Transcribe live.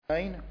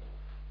9.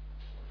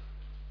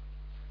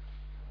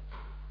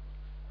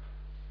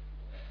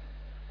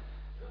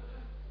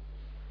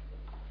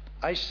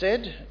 I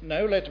said,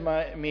 now let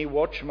me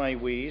watch my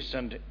ways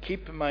and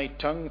keep my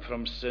tongue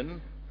from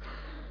sin.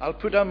 I'll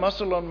put a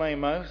muzzle on my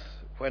mouth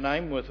when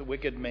I'm with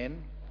wicked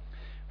men.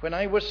 When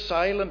I was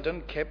silent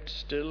and kept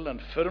still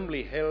and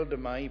firmly held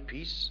my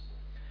peace,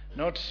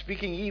 not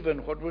speaking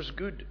even what was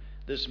good,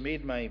 this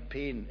made my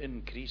pain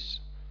increase.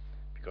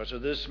 Because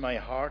of this my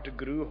heart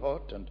grew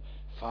hot and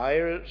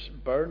fire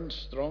burned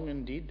strong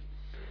indeed.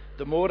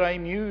 The more I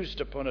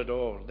mused upon it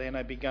all, then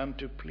I began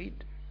to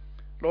plead.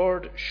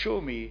 Lord, show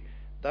me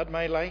that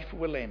my life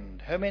will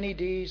end, how many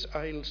days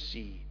I'll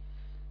see,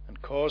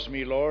 and cause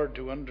me, Lord,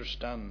 to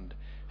understand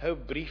how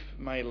brief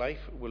my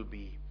life will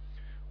be.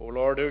 O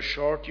Lord, how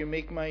short you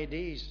make my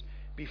days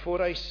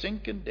before I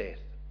sink in death.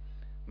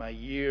 My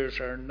years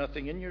are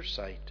nothing in your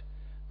sight.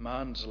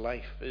 Man's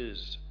life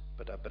is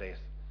but a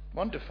breath.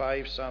 1 to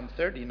 5, Psalm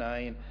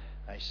 39.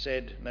 I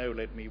said, now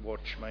let me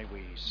watch my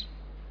ways.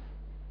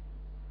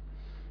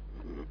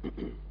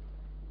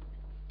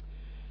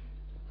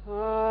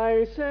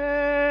 I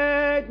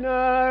said,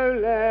 now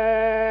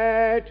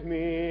let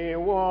me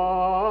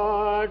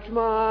watch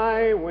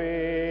my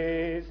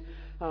ways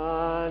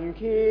and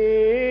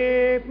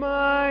keep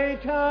my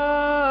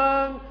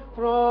tongue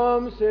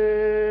from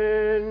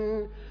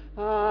sin.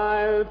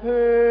 I'll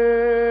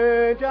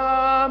put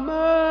a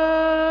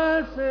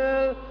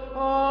muzzle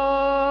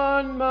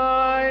on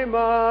my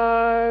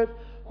mouth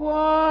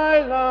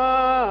while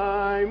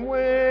I'm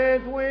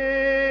with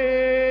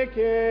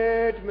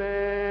wicked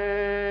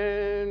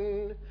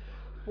men.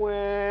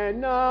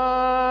 When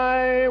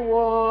I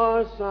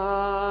was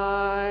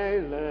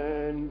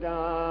silent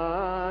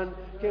and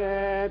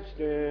kept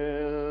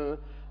still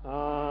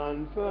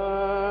and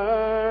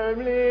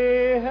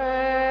firmly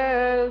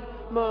held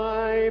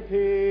my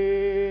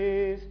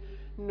peace,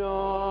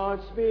 not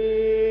speaking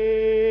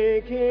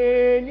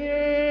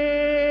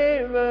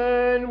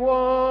even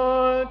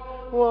what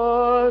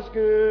was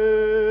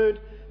good,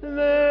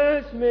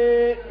 this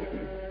made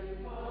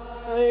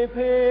my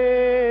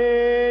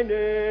pain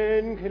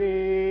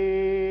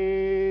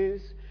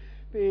increase.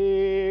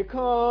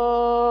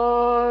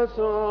 Because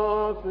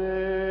of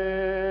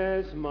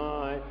this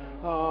my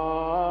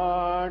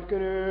heart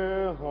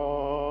grew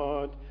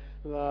hot,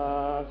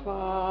 the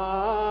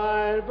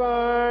fire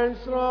burned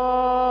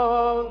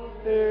strong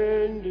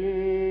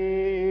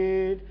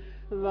indeed.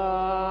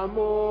 The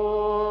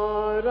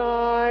more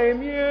I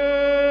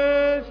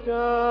mused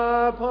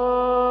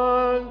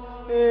upon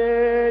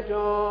it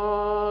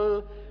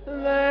all,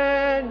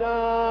 then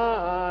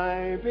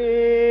I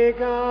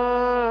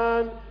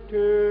began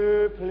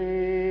to plead.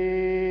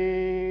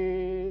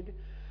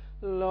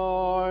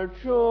 Lord,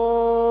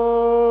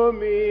 show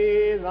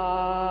me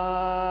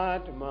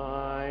that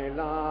my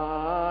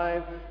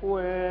life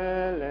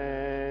will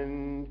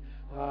end.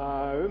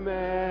 How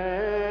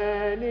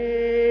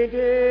many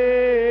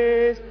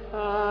days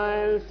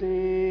I'll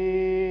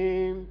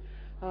see,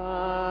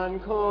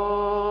 and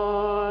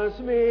cause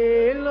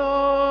me,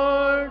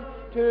 Lord,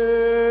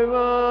 to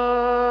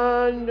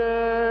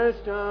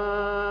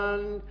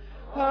understand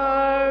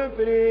how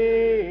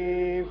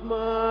brief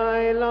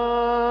my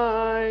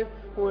life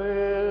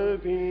will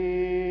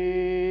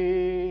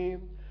be.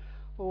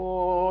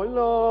 O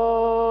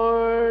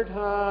Lord,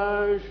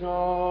 how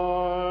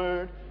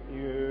short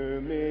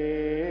you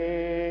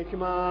make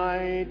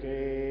my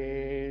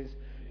days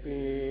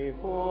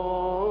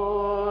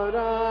before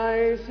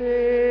I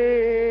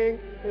sink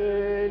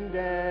in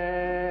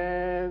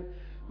death.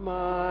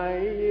 My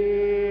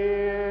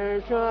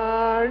years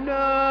are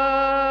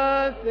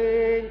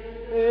nothing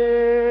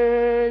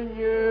in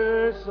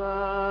your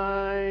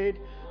sight.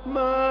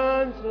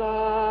 Man's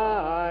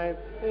life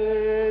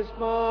is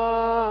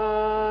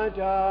but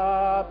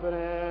a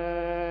breath.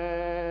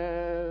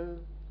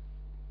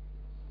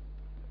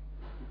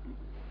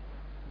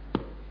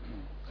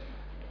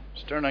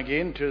 Let's turn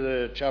again to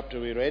the chapter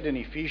we read in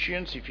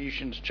Ephesians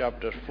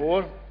chapter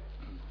 4.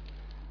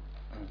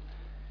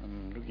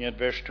 I'm looking at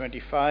verse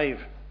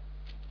 25.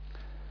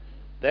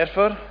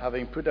 Therefore,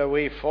 having put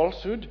away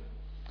falsehood,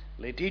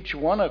 let each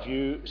one of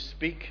you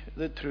speak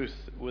the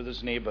truth with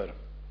his neighbour,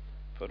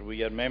 for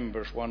we are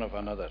members one of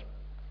another.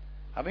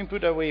 Having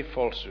put away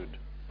falsehood,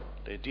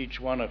 let each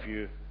one of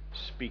you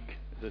speak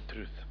the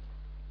truth.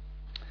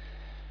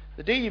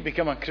 The day you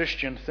become a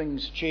Christian,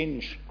 things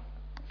change.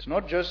 It's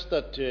not just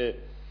that the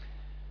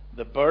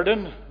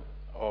burden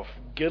of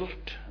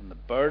guilt and the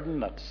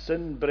burden that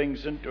sin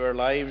brings into our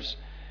lives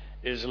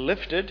is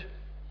lifted,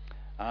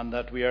 and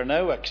that we are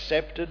now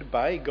accepted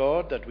by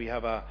God, that we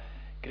have a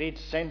great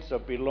sense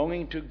of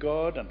belonging to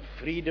God and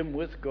freedom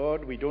with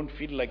God. We don't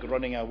feel like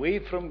running away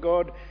from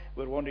God.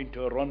 We're wanting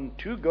to run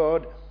to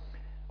God.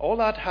 All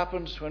that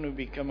happens when we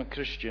become a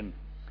Christian.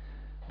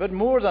 But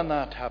more than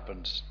that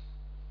happens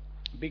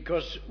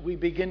because we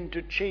begin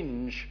to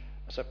change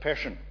as a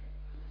person.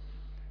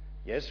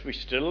 Yes, we're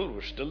still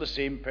the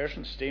same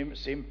person,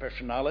 same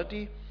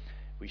personality.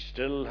 We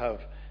still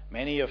have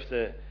many of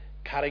the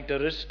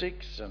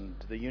characteristics and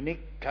the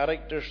unique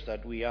characters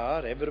that we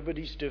are.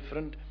 Everybody's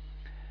different.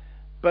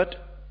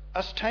 But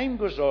as time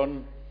goes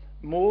on,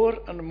 more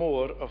and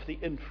more of the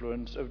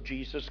influence of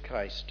Jesus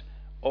Christ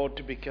ought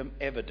to become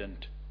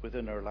evident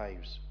within our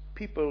lives.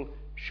 People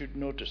should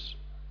notice.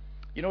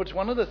 You know, it's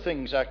one of the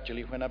things,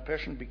 actually, when a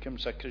person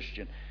becomes a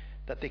Christian,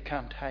 that they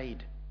can't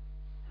hide.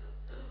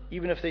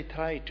 Even if they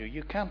try to,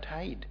 you can't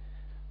hide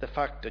the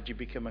fact that you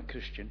become a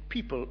Christian.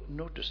 People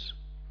notice.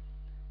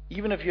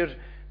 Even if you're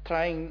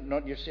trying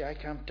not, you say,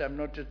 I'm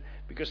not just,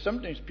 because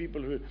sometimes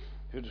people who've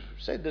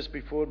said this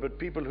before, but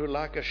people who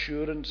lack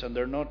assurance and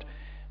they're not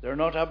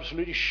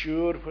absolutely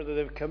sure whether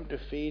they've come to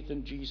faith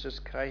in Jesus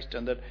Christ,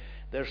 and that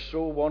they're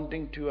so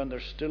wanting to, and they're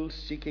still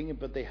seeking it,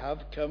 but they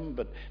have come,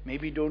 but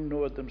maybe don't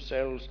know it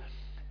themselves.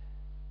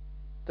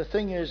 The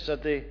thing is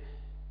that they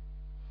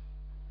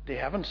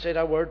haven't said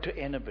a word to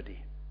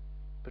anybody,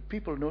 but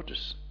people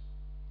notice.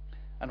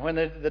 And when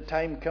the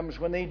time comes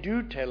when they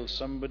do tell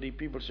somebody,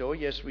 people say, oh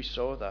yes, we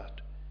saw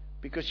that.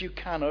 Because you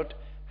cannot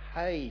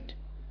hide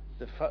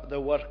the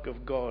work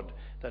of God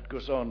that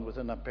goes on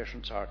within a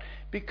person's heart.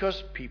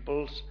 Because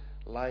people's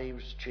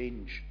lives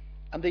change.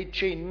 And they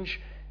change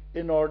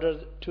in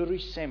order to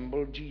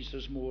resemble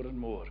Jesus more and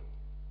more.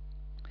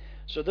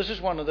 So this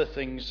is one of the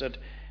things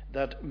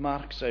that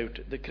marks out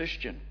the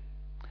Christian.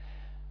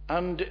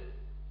 And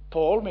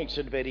Paul makes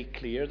it very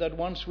clear that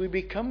once we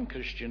become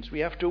Christians, we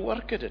have to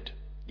work at it.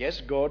 Yes,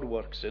 God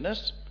works in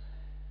us,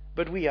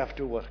 but we have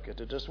to work at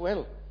it as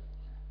well.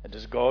 It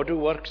is God who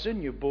works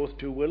in you, both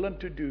to will and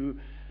to do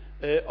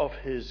of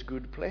his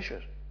good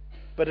pleasure.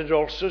 But it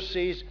also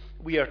says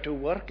we are to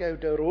work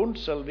out our own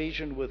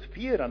salvation with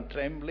fear and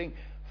trembling,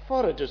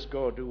 for it is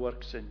God who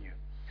works in you.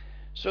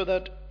 So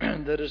that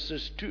there is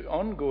this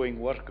ongoing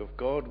work of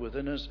God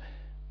within us,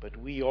 but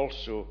we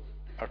also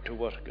are to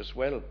work as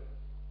well.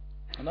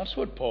 And that's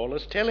what Paul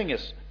is telling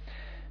us,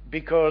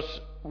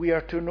 because we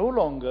are to no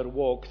longer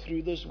walk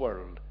through this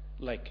world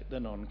like the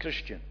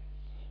non-Christian.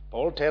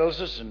 Paul tells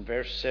us in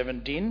verse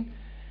 17,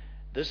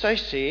 this I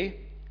say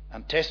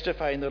and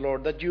testify in the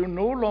Lord, that you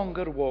no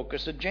longer walk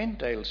as the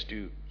Gentiles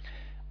do.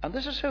 And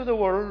this is how the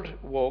world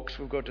walks,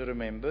 we've got to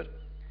remember,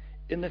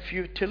 in the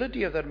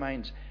futility of their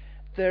minds.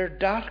 They're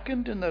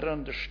darkened in their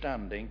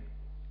understanding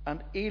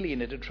and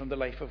alienated from the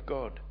life of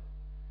God,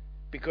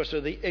 because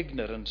of the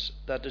ignorance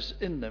that is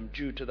in them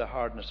due to the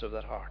hardness of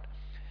their heart.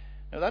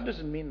 Now that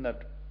doesn't mean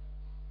that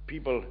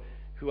people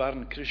who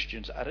aren't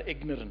Christians are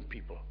ignorant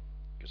people,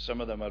 because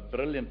some of them are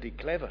brilliantly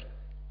clever.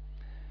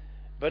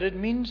 But it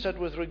means that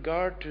with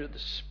regard to the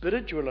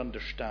spiritual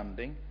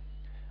understanding,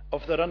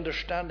 of their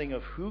understanding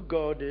of who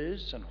God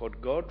is and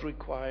what God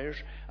requires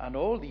and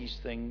all these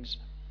things,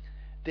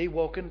 they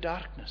walk in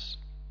darkness.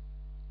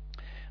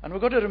 And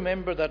we've got to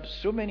remember that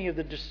so many of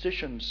the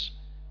decisions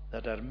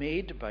that are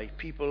made by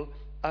people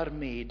are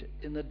made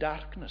in the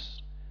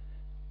darkness.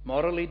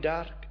 Morally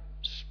dark,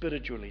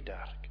 spiritually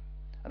dark.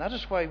 And that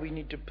is why we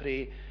need to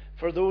pray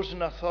for those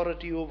in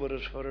authority over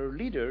us, for our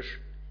leaders,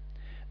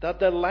 that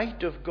the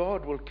light of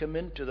God will come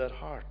into their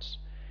hearts.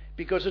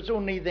 Because it's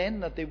only then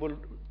that they will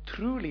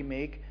truly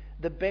make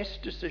the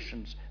best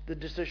decisions, the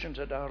decisions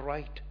that are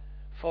right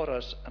for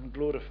us and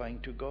glorifying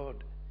to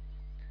God.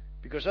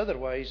 Because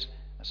otherwise,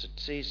 as it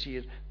says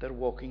here, they're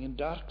walking in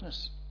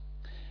darkness.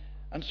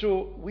 And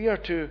so we are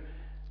to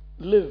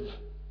live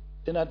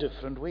in a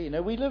different way.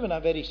 Now, we live in a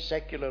very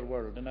secular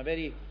world, in a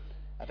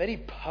very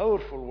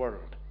powerful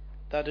world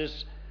that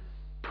is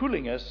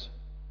pulling us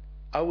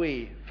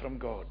away from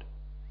God.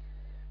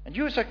 And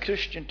you as a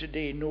Christian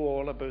today know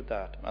all about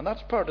that. And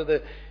that's part of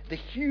the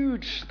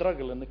huge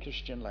struggle in the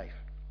Christian life.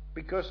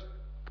 Because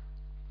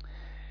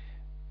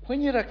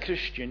when you're a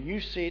Christian, you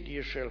say to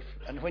yourself,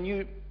 and when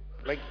you,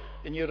 like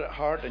in your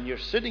heart, and you're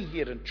sitting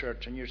here in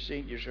church and you're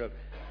saying to yourself,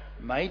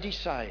 my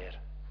desire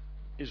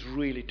is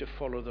really to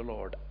follow the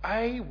Lord.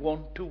 I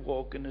want to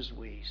walk in his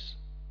ways.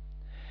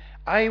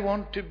 I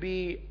want to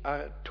be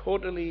a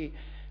totally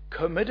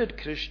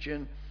committed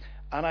Christian,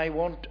 and I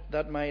want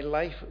that my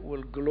life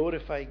will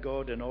glorify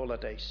God in all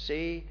that I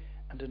say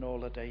and in all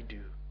that I do.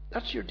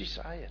 That's your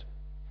desire.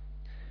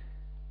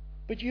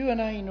 But you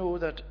and I know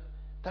that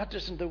that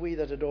isn't the way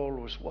that it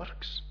always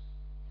works.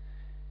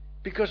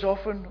 Because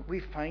often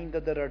we find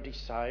that there are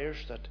desires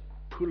that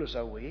pull us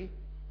away.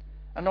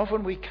 And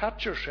often we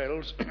catch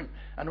ourselves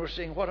and we're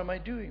saying, what am I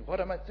doing? What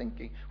am I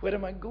thinking? Where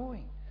am I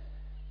going?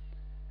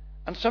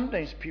 And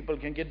sometimes people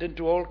can get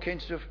into all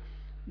kinds of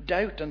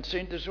doubt and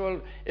saying to us,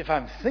 well, if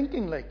I'm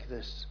thinking like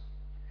this,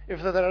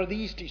 if there are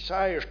these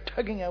desires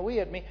tugging away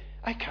at me,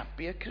 I can't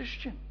be a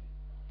Christian.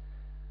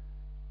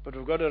 But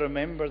we've got to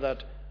remember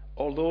that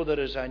although there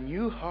is a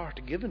new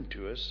heart given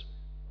to us,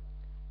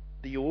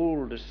 the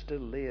old is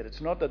still there.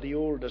 It's not that the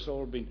old has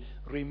all been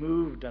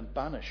removed and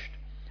banished,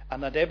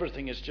 and that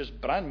everything is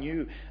just brand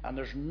new and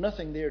there's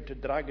nothing there to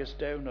drag us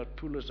down or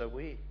pull us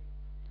away.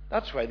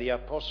 That's why the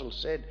apostle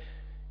said,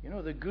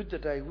 the good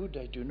that I would,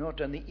 I do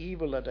not, and the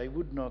evil that I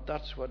would not,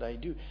 that's what I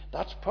do.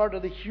 That's part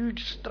of the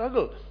huge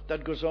struggle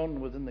that goes on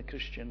within the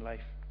Christian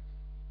life.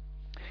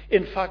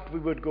 In fact, we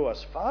would go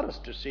as far as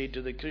to say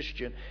to the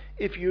Christian,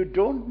 if you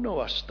don't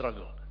know a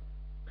struggle,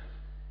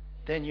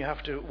 then you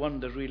have to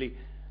wonder really,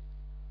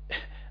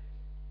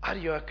 are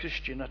you a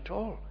Christian at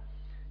all?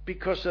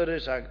 Because there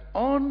is an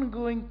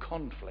ongoing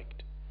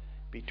conflict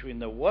between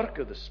the work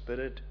of the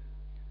Spirit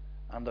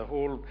and the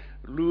whole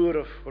lure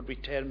of what we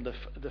term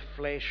the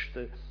flesh,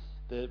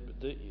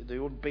 the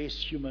old base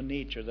human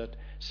nature that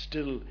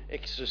still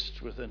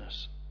exists within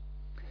us.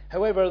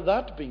 However,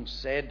 that being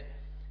said,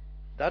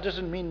 that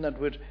doesn't mean that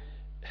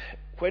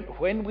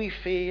when we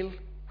fail,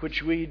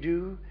 which we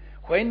do,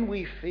 when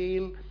we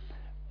fail,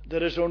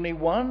 there is only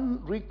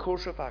one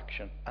recourse of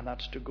action, and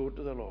that's to go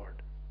to the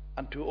Lord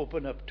and to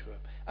open up to Him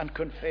and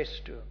confess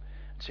to Him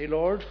and say,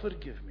 Lord,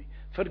 forgive me.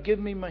 Forgive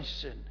me my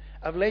sin.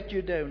 I've let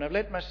you down. I've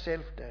let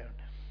myself down.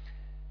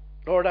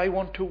 Lord, I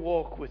want to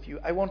walk with you.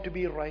 I want to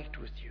be right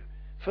with you.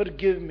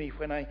 Forgive me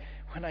when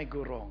I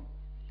go wrong.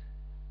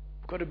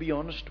 We've got to be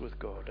honest with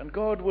God. And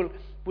God will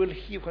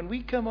hear. When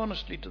we come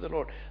honestly to the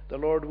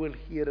Lord will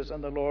hear us,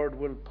 and the Lord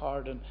will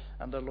pardon,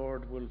 and the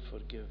Lord will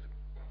forgive.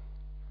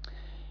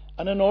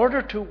 And in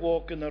order to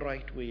walk in the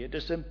right way, it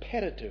is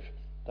imperative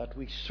that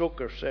we soak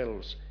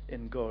ourselves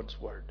in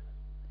God's Word.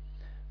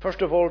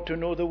 First of all, to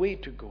know the way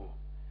to go,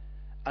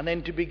 and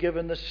then to be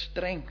given the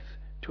strength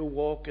to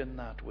walk in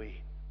that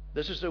way.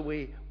 This is the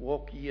way,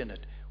 walk ye in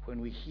it,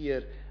 when we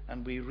hear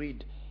and we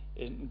read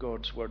in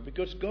God's Word.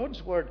 Because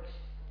God's Word,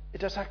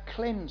 it has a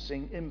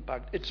cleansing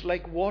impact. It's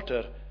like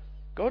water.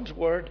 God's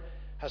Word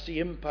has the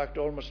impact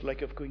almost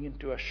like of going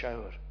into a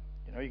shower.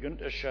 You know, you go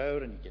into a shower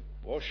and you get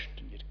washed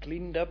and you get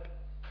cleaned up.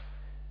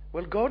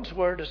 Well, God's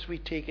Word, as we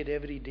take it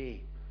every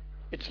day,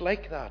 it's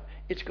like that.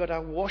 It's got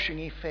a washing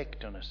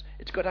effect on us.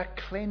 It's got a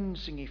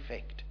cleansing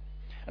effect.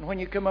 And when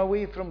you come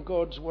away from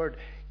God's Word,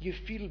 you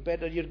feel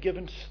better. You're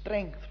given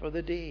strength for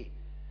the day.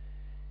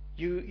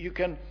 You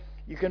can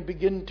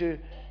begin to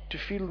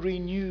feel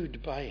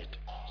renewed by it.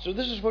 So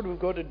this is what we've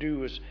got to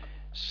do, is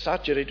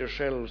saturate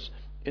ourselves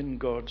in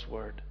God's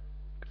Word.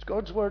 Because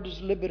God's Word is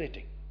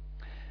liberating.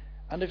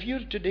 And if you're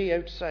today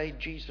outside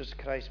Jesus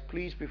Christ,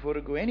 please, before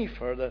I go any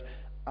further,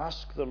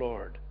 ask the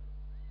Lord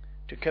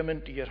to come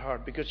into your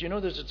heart. Because you know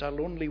it's a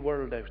lonely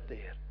world out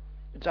there.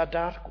 It's a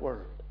dark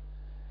world.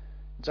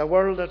 It's a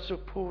world that's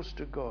opposed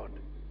to God.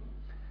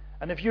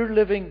 And if you're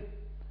living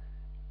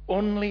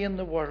only in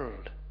the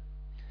world,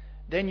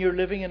 then you're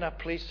living in a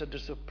place that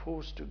is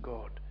opposed to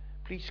God.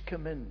 Please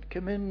come in.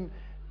 Come in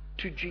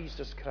to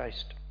Jesus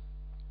Christ.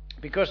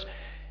 Because,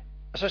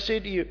 as I say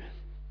to you,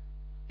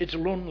 it's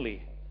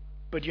lonely.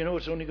 But you know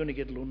it's only going to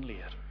get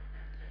lonelier.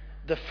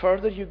 The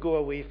further you go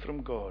away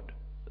from God,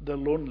 the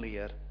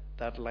lonelier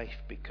that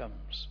life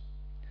becomes.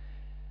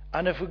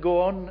 And if we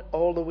go on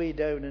all the way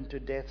down into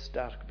death's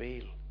dark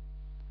vale,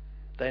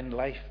 then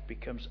life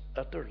becomes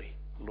utterly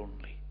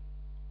lonely.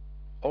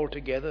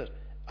 Altogether,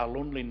 a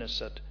loneliness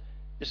that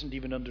isn't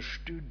even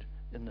understood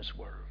in this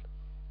world.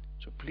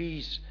 So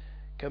please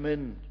come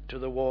in to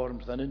the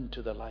warmth and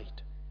into the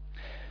light.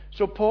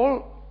 So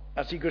Paul,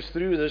 as he goes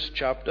through this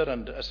chapter,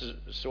 and as is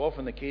so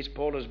often the case,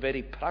 Paul is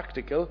very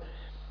practical.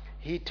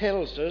 He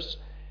tells us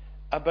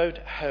about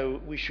how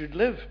we should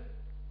live.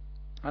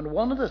 And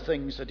one of the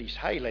things that he's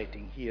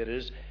highlighting here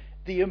is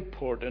the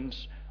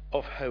importance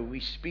of how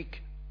we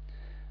speak.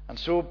 And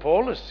so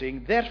Paul is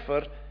saying,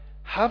 therefore,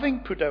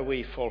 having put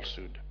away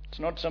falsehood, it's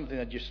not something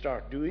that you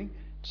start doing,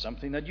 it's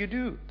something that you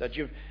do.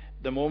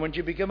 The moment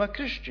you become a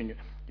Christian,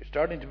 you're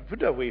starting to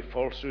put away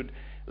falsehood.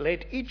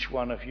 Let each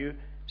one of you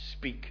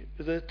speak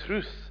the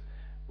truth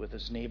with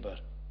his neighbour.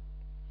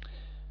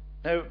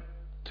 Now,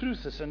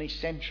 truth is an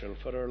essential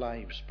for our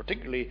lives,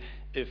 particularly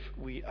if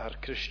we are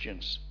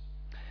Christians.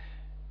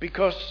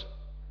 Because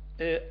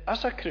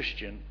as a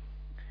Christian,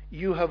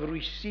 you have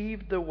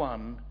received the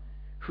one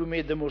who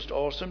made the most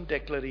awesome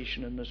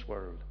declaration in this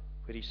world,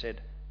 where he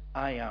said,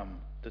 I am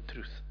the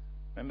truth.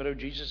 Remember how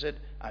Jesus said,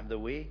 I'm the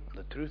way,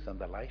 the truth, and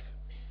the life?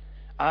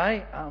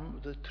 I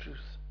am the truth.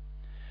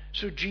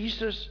 So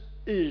Jesus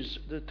is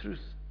the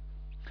truth.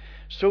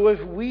 So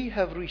if we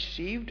have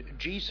received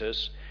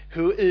Jesus,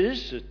 who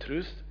is the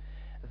truth,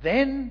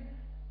 then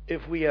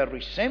if we are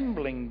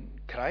resembling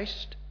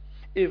Christ,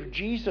 if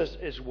Jesus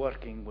is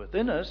working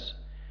within us,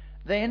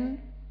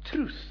 then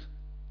truth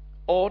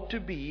ought to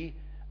be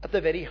at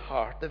the very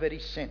heart, the very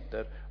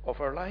center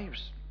of our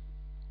lives.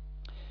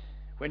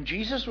 When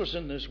Jesus was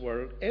in this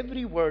world,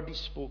 every word he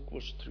spoke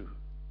was true.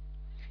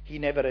 He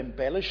never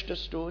embellished a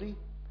story.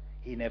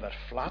 He never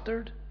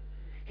flattered.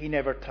 He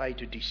never tried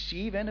to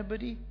deceive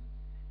anybody.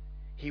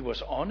 He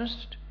was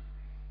honest.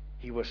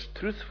 He was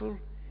truthful.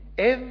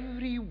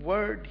 Every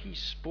word he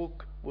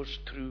spoke was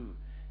true.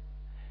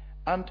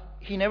 And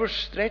he never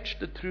stretched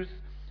the truth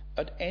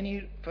at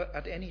any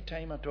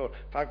time at all.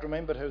 In fact,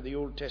 remember how the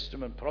Old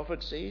Testament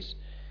prophet says,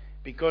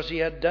 because he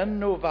had done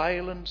no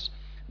violence,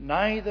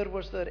 neither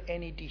was there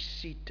any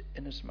deceit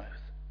in his mouth.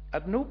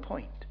 At no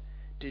point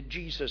did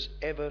Jesus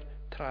ever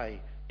try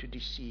to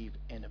deceive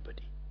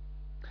anybody.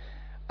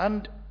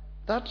 And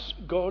that's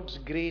God's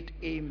great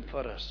aim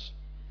for us,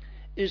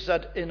 is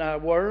that in a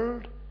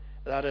world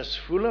that is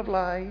full of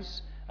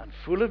lies and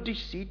full of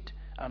deceit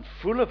and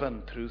full of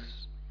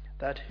untruths,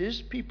 that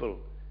his people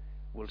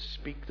will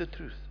speak the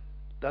truth,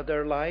 that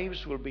their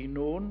lives will be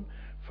known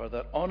for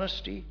their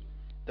honesty,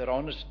 their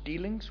honest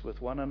dealings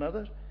with one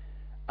another,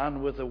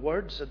 and with the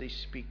words that they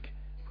speak,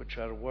 which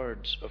are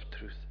words of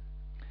truth.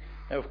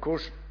 Now, of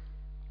course,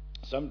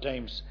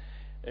 sometimes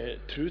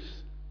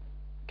truth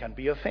can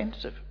be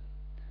offensive.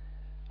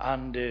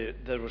 And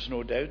there was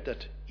no doubt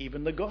that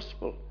even the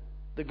gospel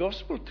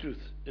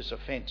truth is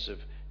offensive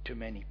to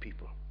many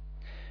people.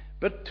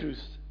 But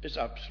truth is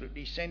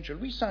absolutely essential.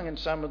 We sang in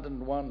Psalm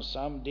 101,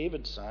 Psalm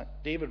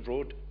David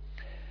wrote,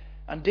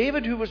 and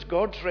David, who was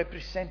God's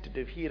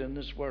representative here in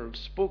this world,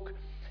 spoke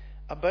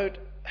about,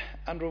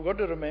 and we've got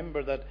to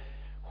remember that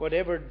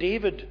whatever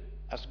David,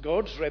 as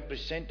God's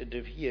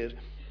representative here,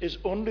 is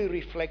only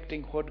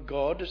reflecting what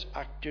God is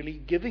actually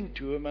giving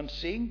to him and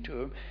saying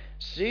to him,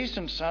 says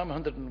in Psalm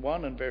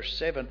 101 and verse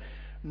 7,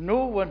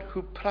 no one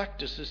who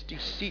practices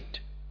deceit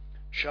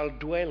shall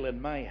dwell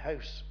in my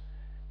house.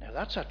 Now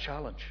that's a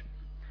challenge.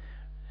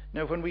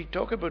 Now when we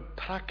talk about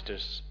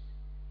practice,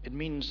 it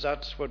means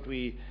that's what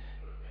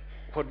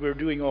we're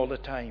doing all the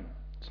time.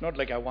 It's not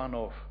like a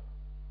one-off.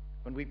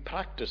 When we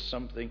practice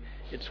something,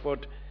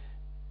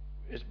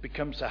 it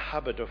becomes a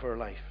habit of our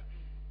life.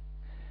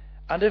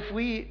 And if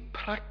we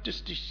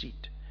practice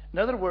deceit, in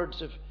other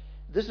words, if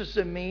this is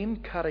the main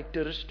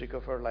characteristic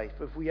of our life,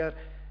 if we are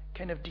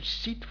kind of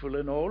deceitful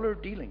in all our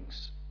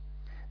dealings,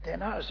 then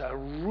that is a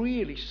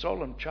really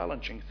solemn,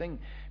 challenging thing.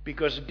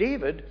 Because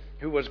David,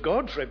 who was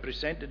God's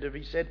representative,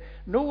 he said,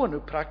 no one who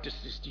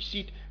practices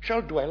deceit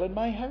shall dwell in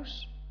my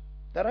house.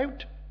 They're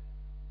out.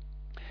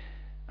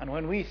 And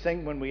when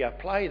we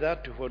apply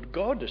that to what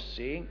God is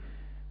saying,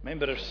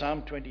 remember if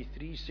Psalm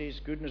 23 says,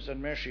 goodness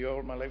and mercy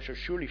all my life shall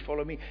surely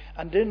follow me,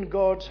 and in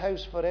God's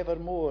house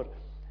forevermore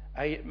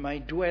my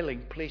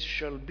dwelling place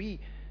shall be.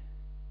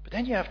 But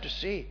then you have to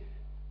say,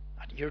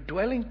 your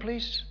dwelling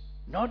place,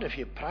 not if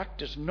you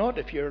practice, not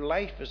if your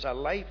life is a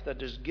life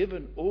that is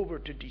given over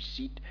to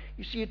deceit.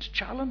 You see, it's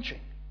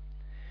challenging.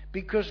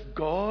 Because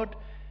God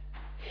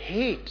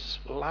hates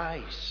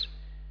lies.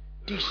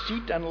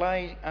 Deceit and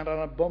lie are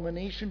an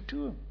abomination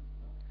to him.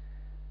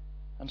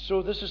 And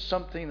so this is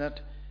something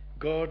that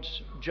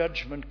God's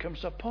judgment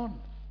comes upon.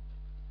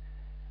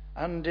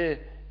 And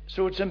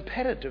so it's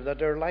imperative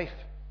that our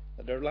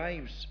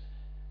lives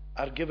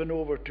are given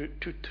over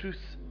to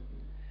truth.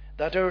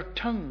 That our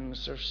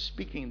tongues are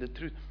speaking the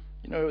truth.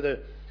 You know,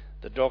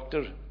 the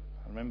doctor,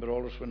 I remember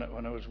always when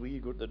I was wee, you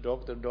go to the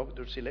doctor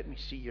would say, let me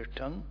see your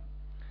tongue.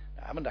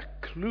 I haven't a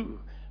clue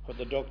what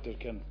the doctor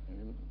can,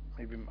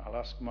 maybe I'll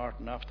ask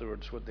Martin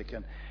afterwards what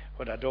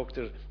a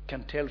doctor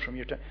can tell from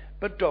your tongue.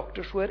 But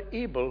doctors were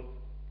able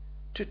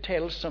to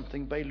tell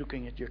something by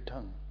looking at your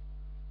tongue.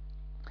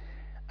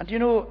 And you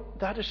know,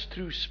 that is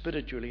true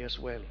spiritually as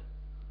well.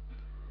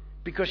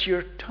 Because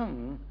your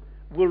tongue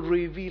will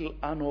reveal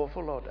an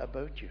awful lot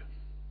about you,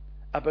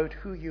 about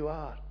who you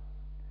are.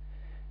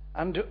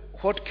 And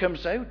what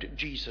comes out,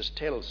 Jesus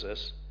tells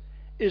us,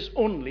 is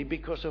only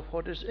because of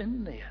what is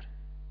in there.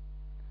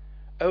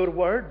 Our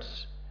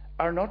words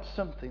are not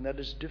something that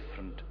is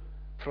different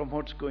from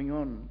what's going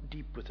on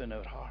deep within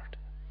our heart.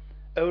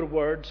 Our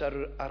words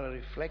are a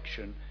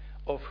reflection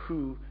of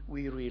who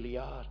we really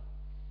are.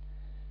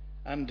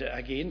 And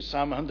again,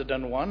 Psalm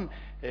 101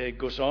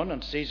 goes on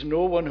and says,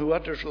 no one who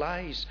utters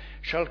lies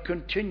shall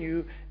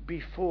continue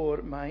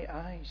before my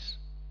eyes.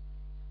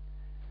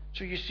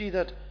 So you see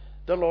that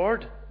the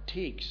Lord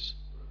takes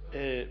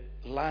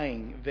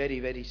lying very,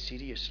 very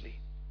seriously.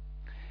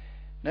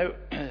 Now,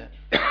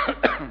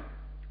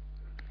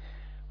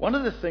 one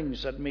of the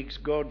things that makes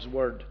God's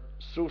word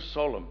so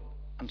solemn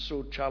and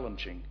so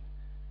challenging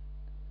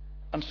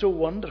and so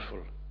wonderful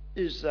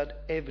is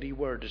that every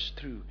word is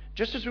true.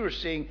 Just as we were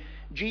saying,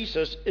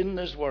 Jesus in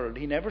this world,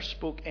 he never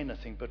spoke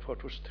anything but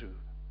what was true.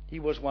 He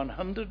was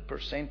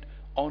 100%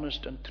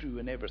 honest and true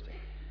in everything.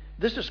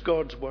 This is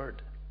God's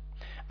word.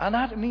 And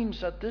that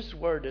means that this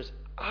word is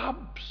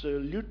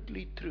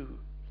absolutely true.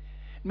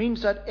 It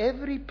means that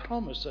every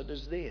promise that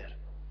is there,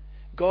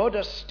 God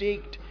has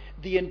staked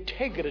the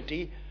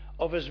integrity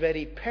of his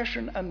very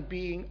person and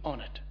being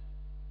on it.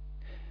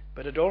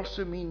 But it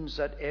also means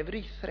that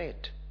every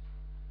threat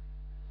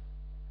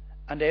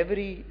and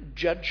every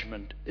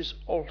judgment is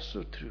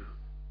also true.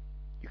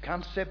 You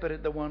can't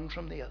separate the one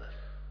from the other.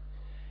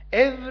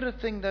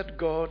 Everything that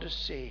God is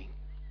saying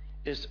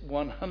is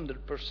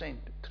 100%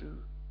 true.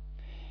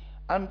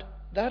 And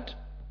that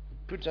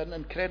puts an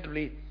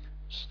incredibly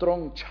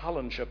strong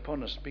challenge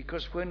upon us,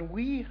 because when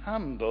we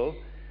handle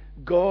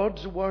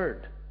God's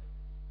word,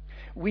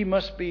 we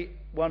must be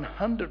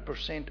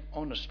 100%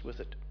 honest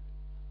with it.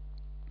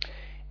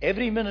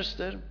 Every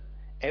minister,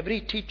 every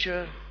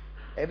teacher,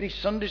 every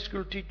Sunday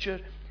school teacher,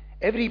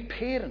 every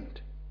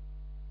parent,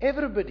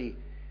 everybody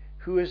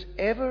who is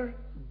ever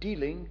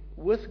dealing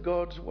with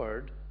God's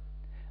word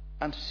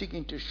and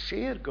seeking to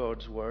share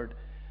God's word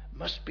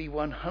must be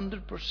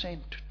 100%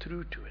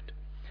 true to it.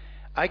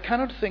 I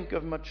cannot think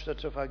of much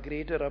that's of a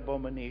greater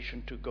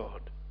abomination to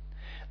God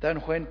than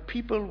when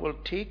people will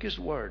take his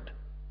word.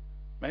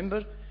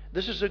 Remember,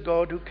 This is a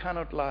God who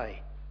cannot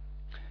lie.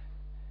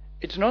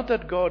 It's not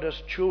that God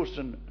has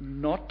chosen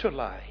not to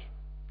lie.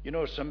 You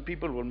know, some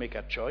people will make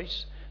a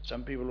choice.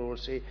 Some people will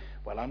say,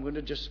 well, I'm going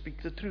to just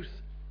speak the truth.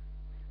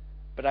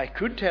 But I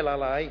could tell a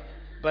lie,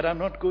 but I'm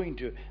not going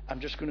to. I'm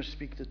just going to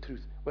speak the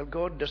truth. Well,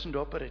 God doesn't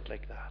operate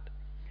like that.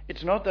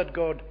 It's not that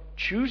God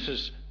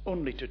chooses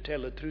only to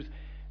tell the truth.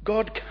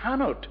 God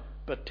cannot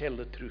but tell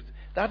the truth.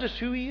 That is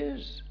who He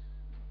is.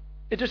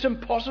 It is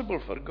impossible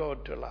for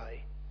God to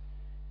lie.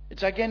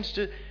 It's against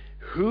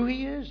who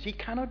He is. He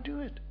cannot do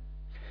it.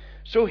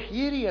 So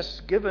here He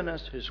has given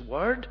us His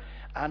word,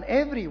 and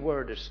every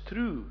word is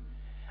true.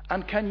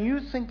 And can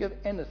you think of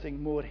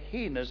anything more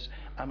heinous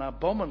and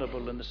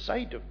abominable in the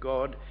sight of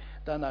God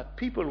than that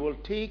people will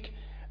take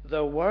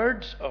the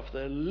words of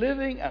the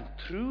living and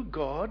true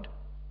God,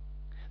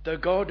 the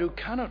God who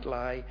cannot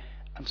lie,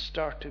 and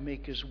start to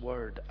make His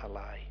word a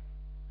lie,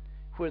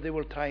 where they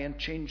will try and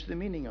change the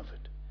meaning of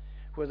it,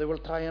 where they will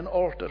try and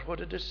alter what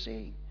it is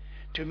saying,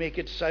 to make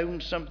it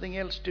sound something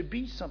else, to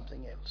be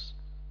something else.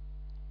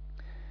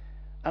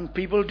 And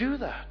people do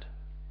that.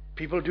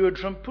 People do it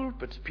from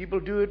pulpits. People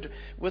do it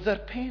with their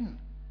pen.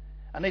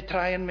 And they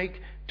try and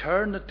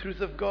turn the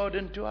truth of God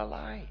into a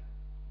lie.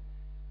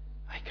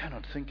 I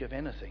cannot think of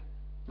anything,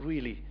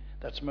 really,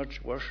 that's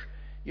much worse.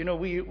 You know,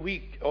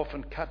 we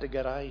often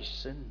categorize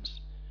sins.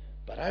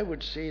 But I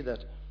would say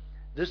that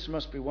this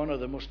must be one of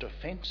the most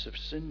offensive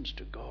sins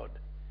to God.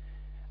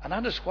 And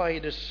that is why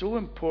it is so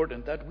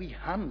important that we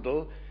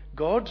handle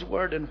God's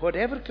word in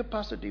whatever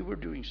capacity we're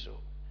doing so,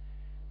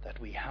 that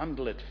we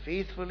handle it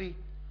faithfully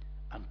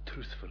and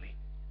truthfully,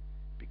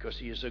 because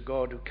He is a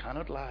God who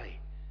cannot lie,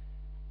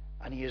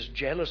 and He is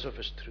jealous of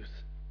His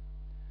truth.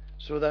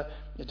 So that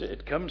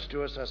it comes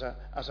to us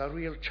as a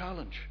real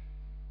challenge.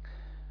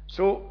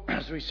 So,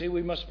 as we say,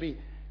 we must be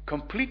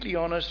completely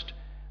honest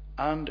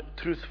and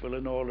truthful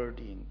in all our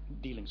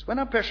dealings. When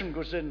a person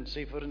goes in,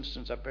 say for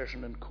instance a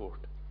person in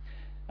court,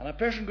 and a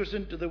person goes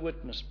into the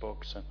witness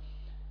box, and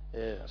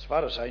as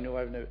far as I know,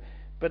 I've never,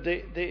 but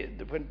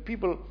when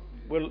people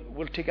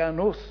will take an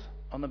oath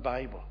on the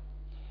Bible,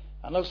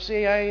 and they'll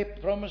say, I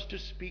promise to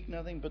speak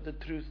nothing but the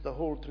truth, the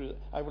whole truth.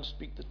 I will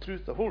speak the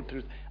truth, the whole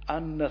truth,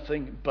 and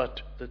nothing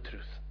but the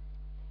truth.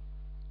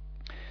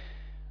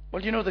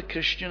 Well, you know, the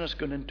Christian has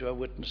gone into a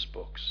witness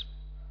box.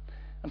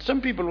 And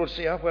some people will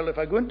say, well, if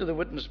I go into the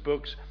witness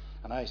box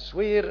and I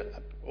swear,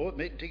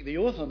 take the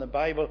oath on the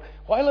Bible,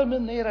 while I'm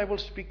in there I will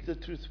speak the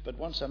truth, but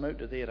once I'm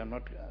out of there,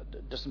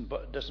 it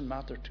doesn't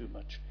matter too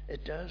much.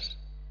 It does.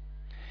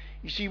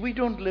 You see, we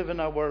don't live in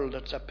a world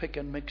that's a pick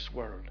and mix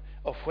world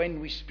of when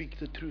we speak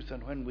the truth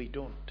and when we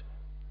don't.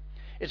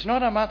 It's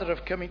not a matter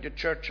of coming to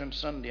church on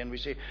Sunday and we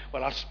say,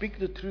 well, I'll speak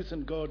the truth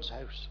in God's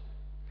house.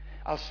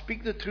 I'll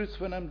speak the truth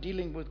when I'm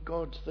dealing with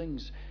God's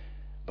things.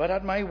 But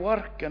at my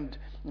work and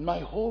in my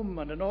home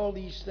and in all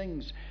these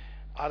things,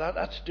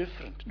 that's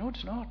different. No,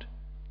 it's not.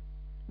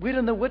 We're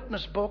in the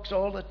witness box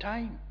all the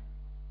time.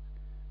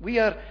 We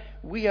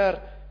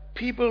are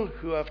people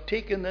who have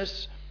taken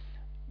this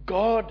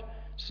God's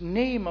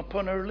name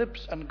upon our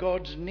lips, and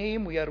God's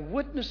name, we are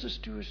witnesses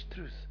to His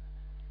truth.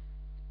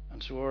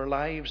 And so our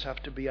lives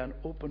have to be an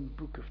open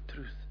book of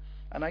truth.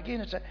 And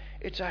again,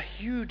 it's a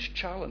huge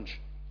challenge.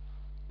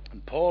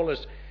 And Paul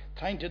is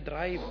trying to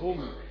drive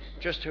home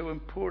just how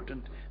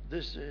important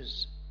this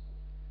is.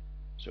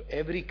 So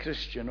every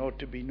Christian ought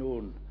to be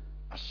known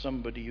as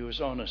somebody who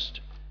is honest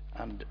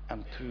and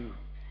true.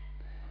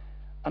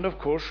 And of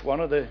course, one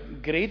of the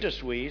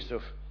greatest ways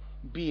of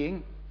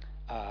being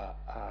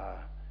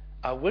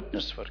a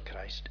witness for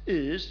Christ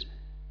is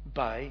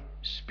by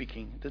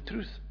speaking the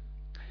truth.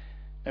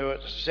 Now,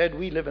 as I said,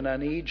 we live in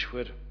an age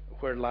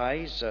where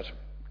lies are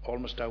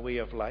almost a way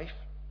of life.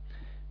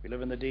 We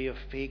live in the day of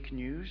fake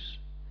news.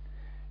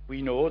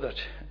 We know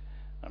that,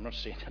 I'm not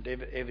saying that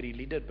every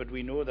leader, but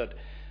we know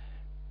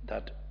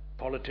that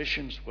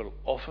politicians will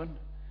often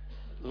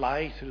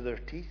lie through their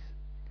teeth.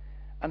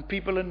 And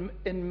people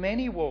in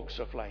many walks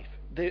of life,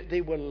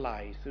 they will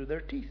lie through their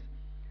teeth.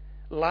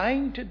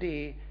 Lying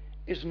today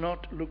is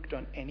not looked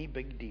on any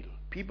big deal.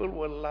 People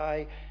will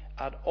lie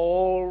in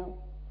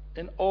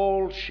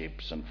all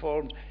shapes and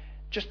forms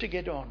just to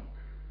get on.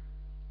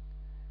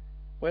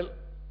 Well,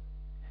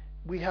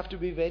 we have to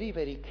be very,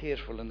 very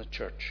careful in the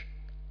church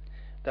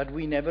that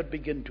we never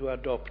begin to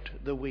adopt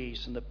the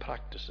ways and the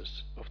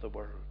practices of the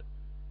world.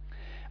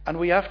 And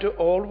we have to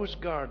always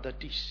guard that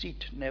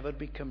deceit never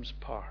becomes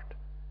part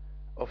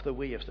of the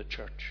way of the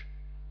church,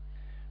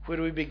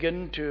 where we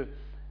begin to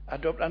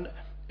adopt, and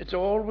it's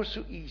always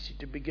so easy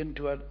to begin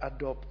to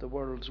adopt the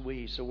world's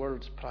ways, the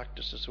world's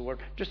practices,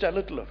 just a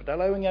little of it,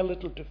 allowing a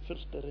little to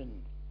filter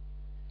in.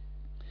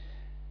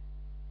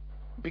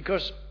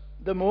 Because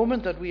the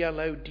moment that we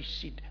allow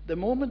deceit, the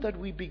moment that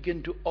we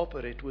begin to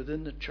operate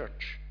within the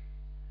church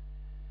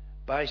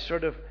by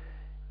sort of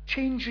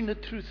changing the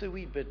truth a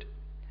wee bit,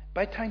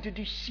 by trying to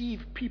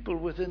deceive people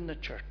within the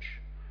church,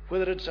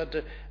 whether it's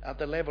at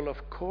the level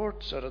of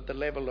courts or at the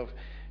level of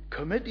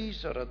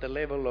committees or at the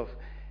level of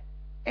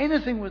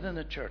anything within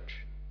the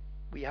church,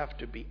 we have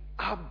to be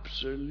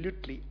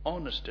absolutely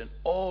honest in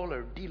all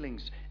our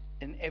dealings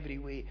in every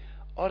way,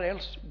 or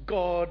else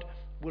God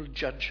will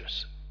judge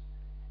us.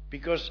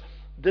 Because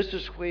this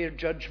is where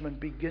judgment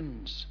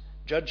begins.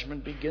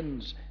 Judgment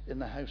begins in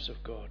the house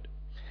of God.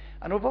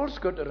 And we've also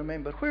got to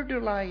remember, where do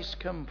lies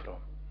come from?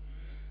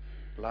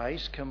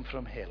 Lies come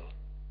from hell.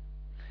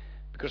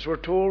 Because we're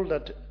told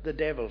that the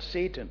devil,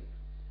 Satan,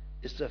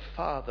 is the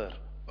father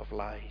of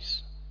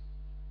lies.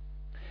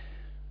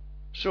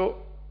 So,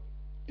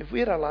 if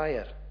we're a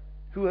liar,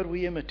 who are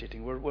we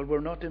imitating? Well, we're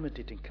not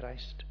imitating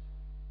Christ.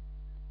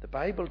 The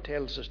Bible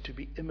tells us to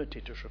be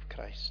imitators of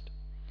Christ.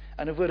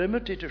 And if we're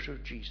imitators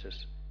of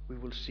Jesus, we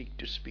will seek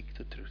to speak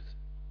the truth.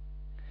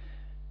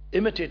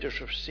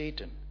 Imitators of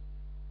Satan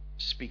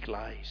speak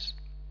lies.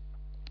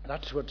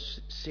 That's what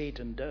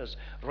Satan does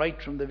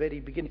right from the very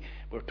beginning.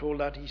 We're told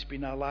that he's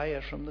been a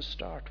liar from the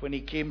start. When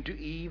he came to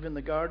Eve in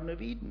the Garden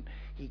of Eden,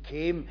 he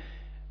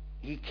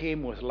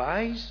came with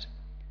lies,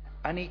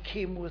 and he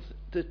came with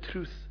the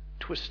truth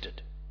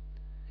twisted.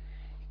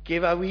 He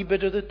gave a wee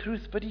bit of the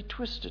truth, but he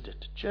twisted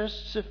it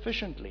just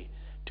sufficiently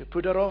to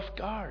put her off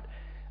guard.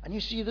 And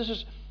you see,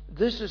 this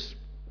is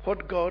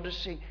what God is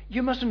saying.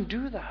 You mustn't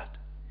do that.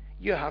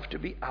 You have to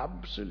be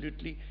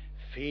absolutely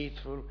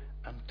faithful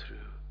and true.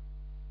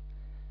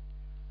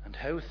 And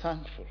how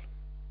thankful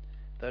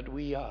that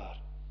we are,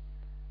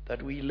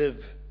 that we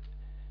live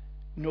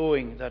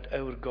knowing that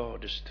our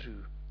God is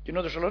true. You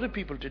know, there's a lot of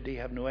people today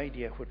have no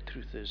idea what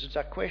truth is. It's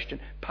a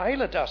question.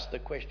 Pilate asked the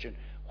question,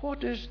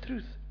 what is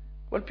truth?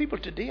 Well, people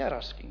today are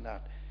asking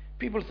that.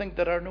 People think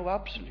there are no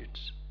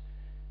absolutes.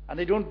 And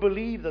they don't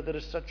believe that there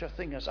is such a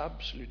thing as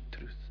absolute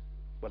truth.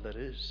 Well, there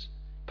is.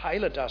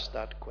 Pilate asked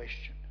that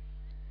question.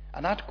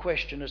 And that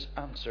question is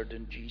answered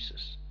in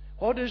Jesus.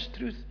 What is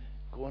truth?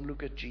 Go and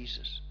look at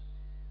Jesus.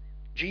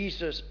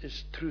 Jesus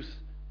is truth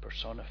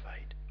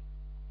personified.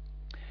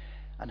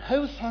 And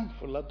how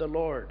thankful that the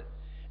Lord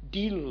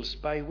deals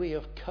by way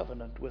of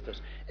covenant with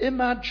us.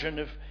 Imagine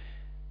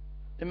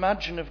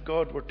if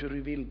God were to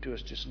reveal to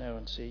us just now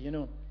and say, you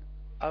know,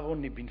 I've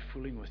only been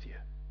fooling with you.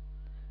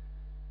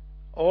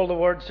 All the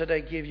words that I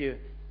gave you,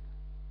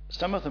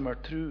 some of them are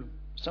true,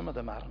 some of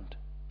them aren't.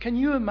 Can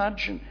you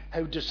imagine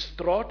how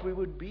distraught we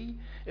would be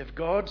if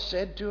God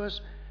said to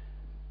us,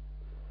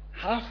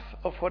 half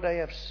of what I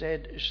have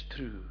said is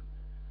true,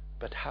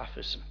 but half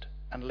isn't,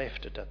 and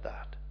left it at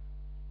that?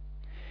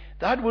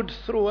 That would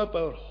throw up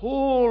our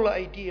whole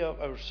idea of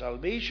our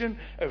salvation,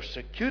 our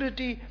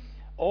security,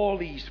 all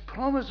these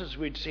promises.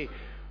 We'd say,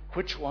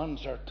 which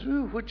ones are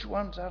true, which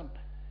ones aren't?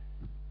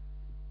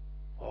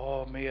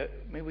 Oh, may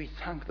we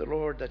thank the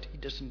Lord that He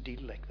doesn't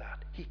deal like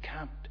that. He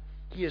can't.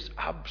 He is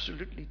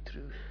absolutely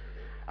true.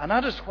 And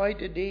that is why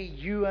today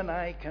you and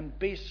I can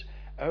base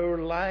our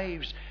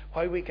lives,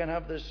 why we can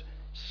have this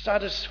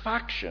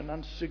satisfaction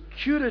and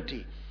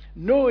security,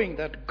 knowing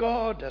that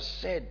God has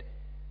said,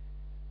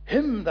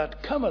 him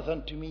that cometh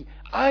unto me,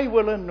 I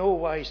will in no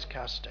wise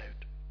cast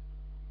out.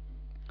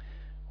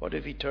 What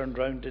if he turned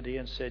round today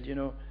and said, you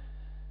know,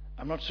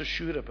 I'm not so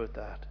sure about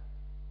that.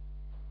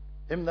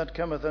 Him that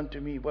cometh unto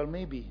me, well,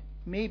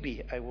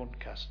 maybe I won't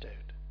cast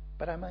out,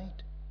 but I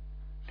might.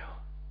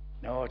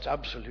 No, it's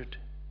absolute.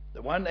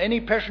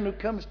 Any person who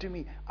comes to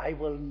me, I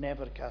will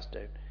never cast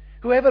out.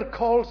 Whoever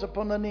calls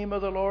upon the name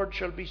of the Lord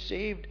shall be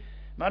saved.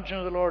 Imagine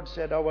if the Lord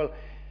said, oh, well,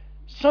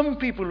 some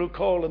people who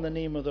call on the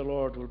name of the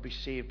Lord will be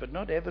saved, but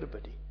not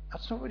everybody.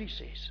 That's not what He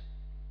says.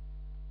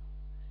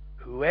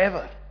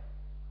 Whoever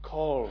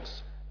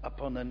calls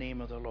upon the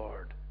name of the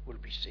Lord will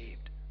be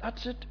saved.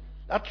 That's it.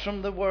 That's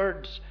from the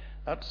words.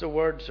 That's the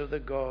words of the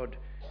God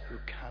who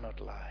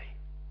cannot lie.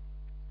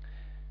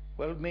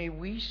 Well, may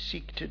we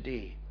seek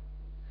today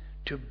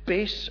to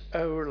base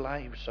our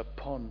lives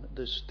upon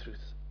this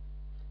truth.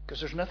 Because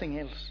there's nothing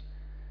else.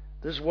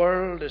 This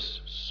world is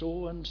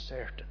so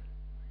uncertain.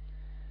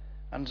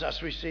 And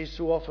as we say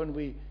so often,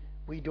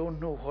 we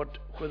don't know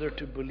whether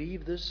to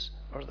believe this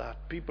or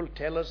that. People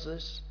tell us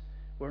this.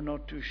 We're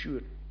not too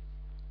sure.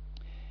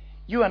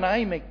 You and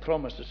I make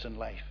promises in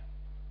life.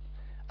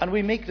 And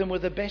we make them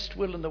with the best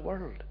will in the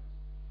world.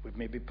 We've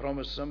maybe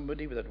promised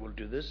somebody that we'll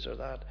do this or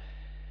that.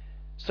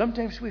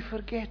 Sometimes we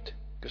forget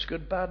because we've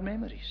got bad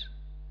memories.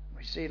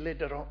 We say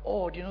later on,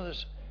 oh, do you know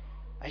this?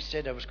 I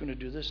said I was going to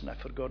do this and I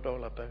forgot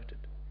all about it.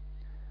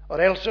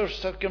 Or else our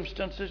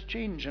circumstances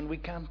change and we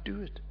can't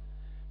do it.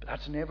 But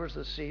that's never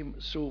the same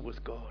so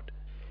with God.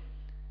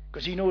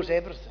 Because He knows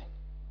everything.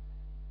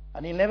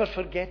 And He'll never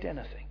forget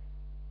anything.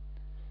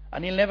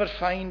 And He'll never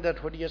find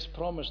that what He has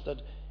promised,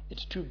 that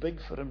it's too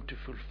big for Him to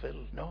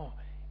fulfill. No,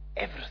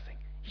 everything.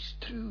 He's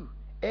true.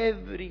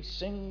 Every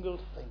single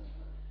thing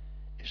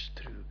is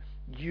true.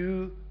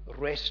 You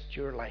rest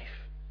your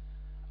life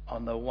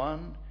on the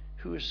one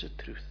who is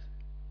the truth.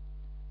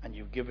 And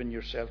you've given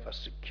yourself a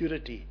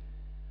security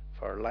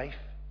for life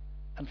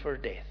and for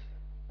death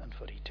and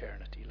for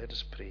eternity. Let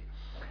us pray.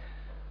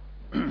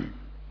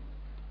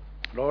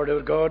 Lord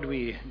our God,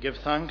 we give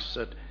thanks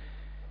that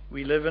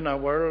we live in a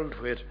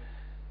world where,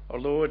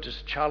 although it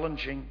is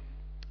challenging,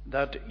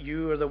 that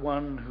you are the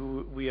one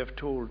who we have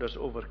told has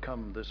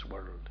overcome this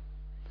world.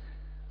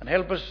 And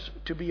help us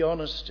to be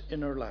honest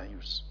in our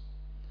lives.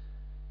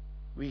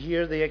 We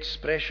hear the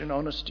expression,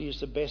 honesty is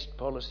the best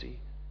policy.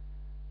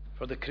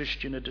 For the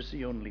Christian, it is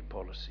the only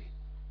policy.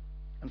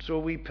 And so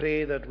we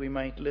pray that we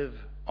might live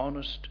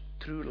honest,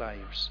 true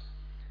lives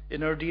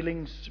in our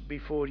dealings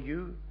before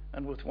you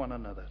and with one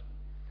another.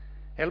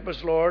 Help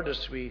us, Lord,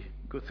 as we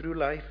go through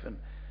life and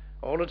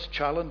all its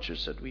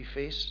challenges that we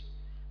face.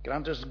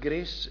 Grant us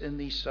grace in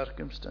these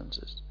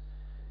circumstances.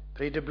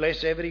 Pray to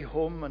bless every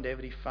home and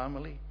every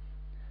family,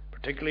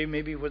 particularly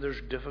maybe where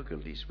there's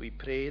difficulties. We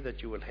pray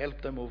that you will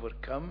help them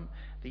overcome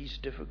these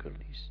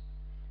difficulties.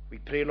 We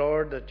pray,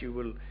 Lord, that you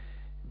will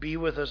be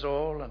with us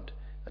all and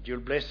that you'll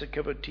bless the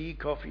cup of tea,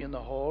 coffee in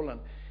the hall, and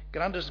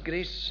grant us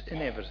grace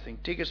in everything.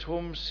 Take us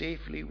home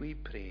safely, we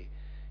pray.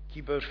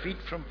 Keep our feet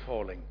from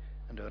falling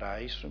and our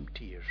eyes from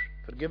tears.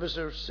 Forgive us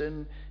our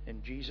sin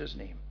in Jesus'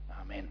 name.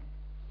 Amen.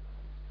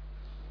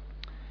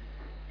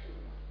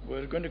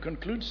 We're going to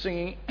conclude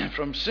singing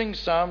from Sing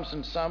Psalms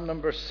in Psalm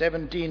number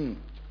 17,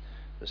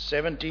 the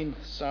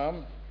 17th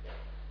Psalm.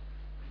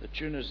 The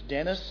tune is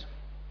Dennis,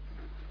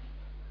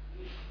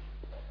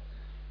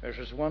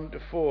 verses 1 to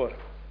 4.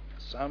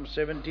 Psalm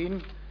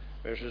 17,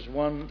 verses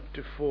 1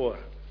 to 4.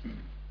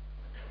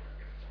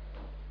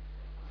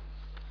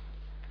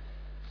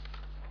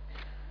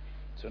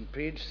 It's on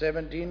page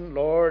 17.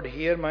 Lord,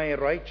 hear my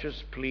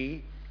righteous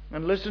plea,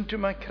 and listen to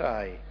my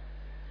cry.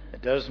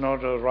 It does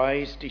not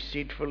arise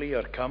deceitfully,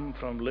 or come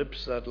from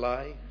lips that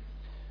lie.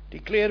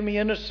 Declare me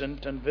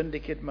innocent, and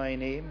vindicate my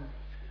name.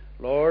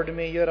 Lord,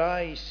 may your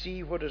eyes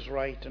see what is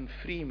right, and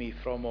free me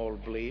from all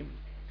blame.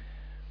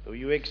 Though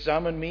you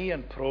examine me,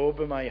 and probe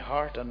my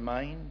heart and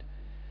mind,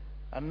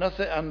 and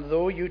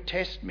though you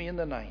test me in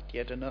the night,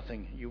 yet in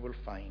nothing you will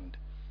find.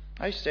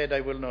 I said I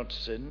will not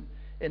sin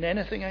in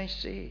anything I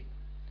say.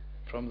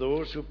 From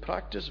those who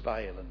practice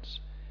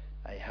violence,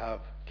 I have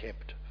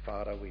kept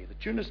far away. The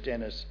tune is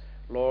Dennis,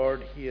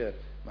 Lord, hear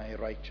my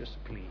righteous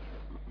plea.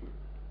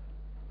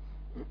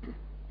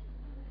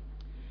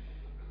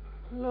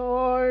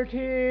 Lord,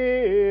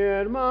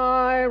 hear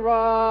my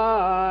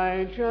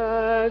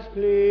righteous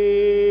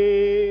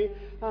plea,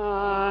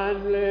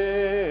 and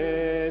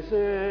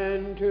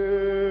listen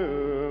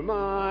to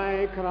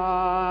my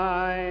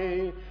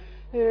cry.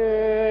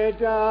 It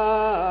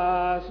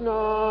does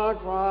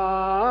not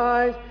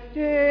rise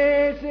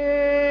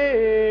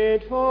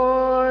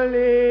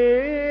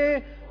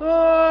deceitfully,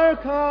 or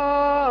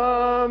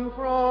come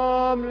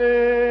from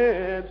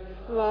lips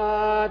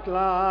that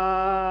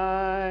lie.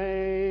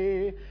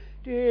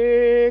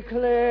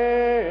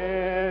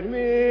 Declare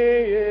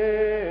me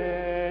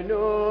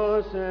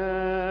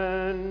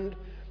innocent,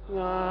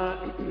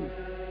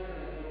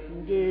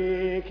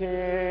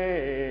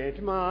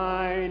 vindicate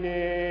my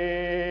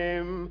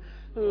name.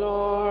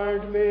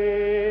 Lord,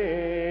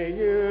 may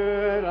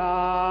your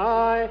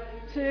eye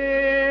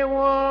see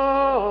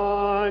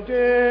what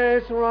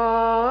is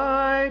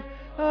right,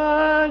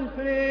 and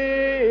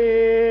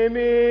free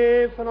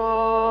me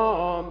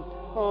from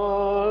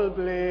all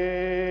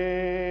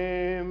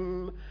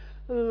blame.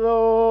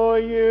 Though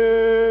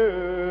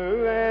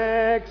you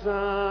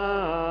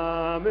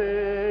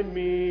examine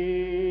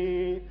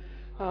me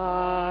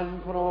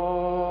and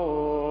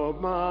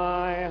probe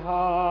my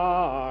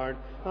heart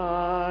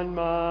and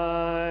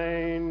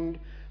mind,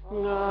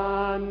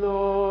 and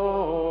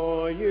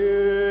though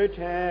you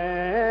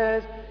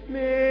test me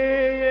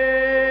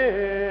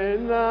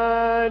in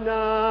the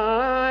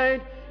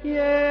night,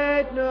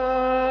 yet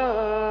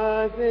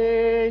nothing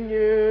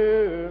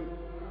you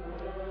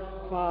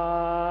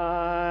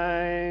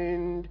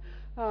find.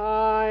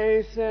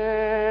 I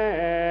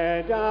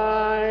said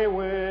I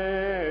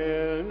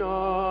will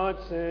not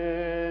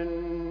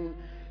sin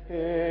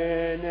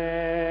in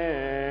anything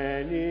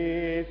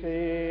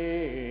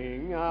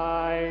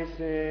I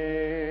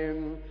say.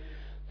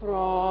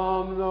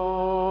 From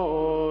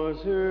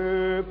those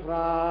who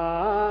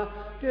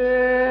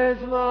practice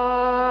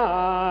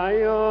violence,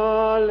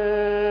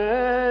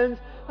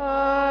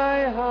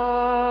 I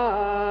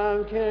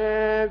have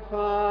kept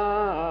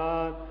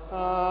far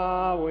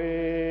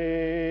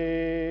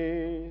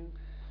away.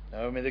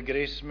 Now may the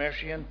grace,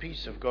 mercy, and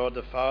peace of God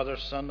the Father,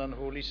 Son, and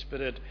Holy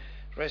Spirit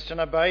rest and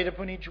abide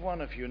upon each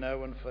one of you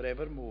now and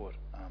forevermore.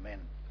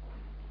 Amen.